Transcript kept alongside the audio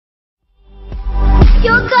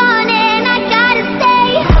You're gone and I gotta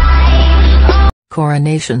stay high.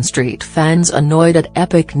 Coronation Street fans annoyed at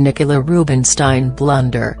epic Nicola Rubinstein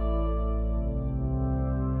blunder.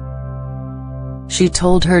 She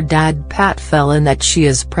told her dad Pat Fellon that she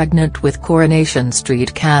is pregnant with Coronation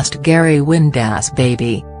Street cast Gary Windass'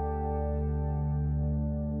 baby.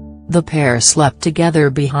 The pair slept together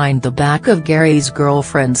behind the back of Gary's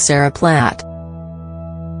girlfriend Sarah Platt.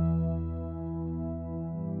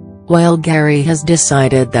 While Gary has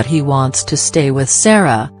decided that he wants to stay with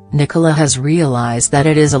Sarah, Nicola has realized that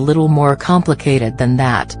it is a little more complicated than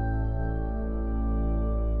that.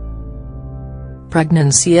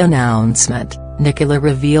 Pregnancy announcement: Nicola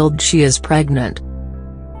revealed she is pregnant.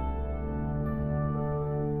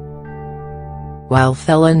 While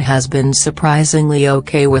Fellon has been surprisingly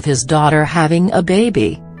okay with his daughter having a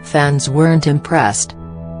baby, fans weren't impressed.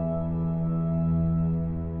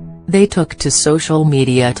 They took to social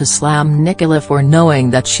media to slam Nicola for knowing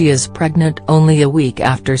that she is pregnant only a week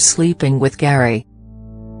after sleeping with Gary.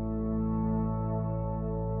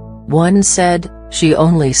 One said, "She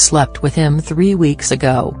only slept with him 3 weeks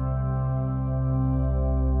ago."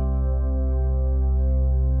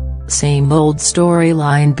 Same old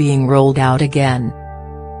storyline being rolled out again.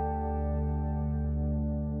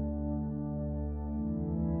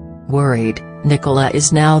 Worried, Nicola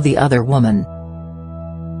is now the other woman.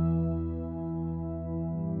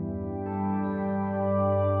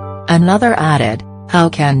 Another added, "How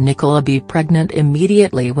can Nicola be pregnant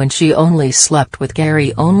immediately when she only slept with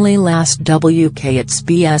Gary only last week? It's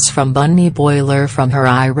BS from Bunny Boiler from her,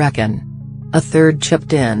 I reckon." A third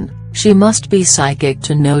chipped in, "She must be psychic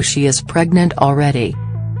to know she is pregnant already.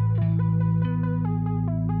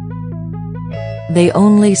 They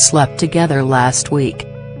only slept together last week."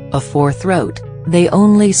 A fourth wrote, "They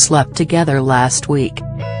only slept together last week.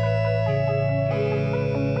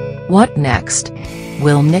 What next?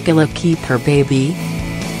 Will Nicola keep her baby?"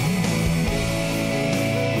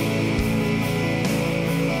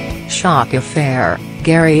 Shock affair: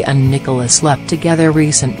 Gary and Nicola slept together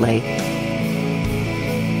recently.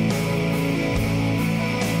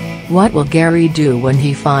 What will Gary do when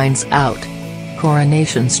he finds out?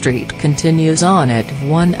 Coronation Street continues on at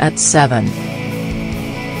 1 at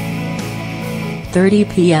 7:30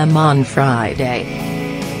 p.m. on Friday.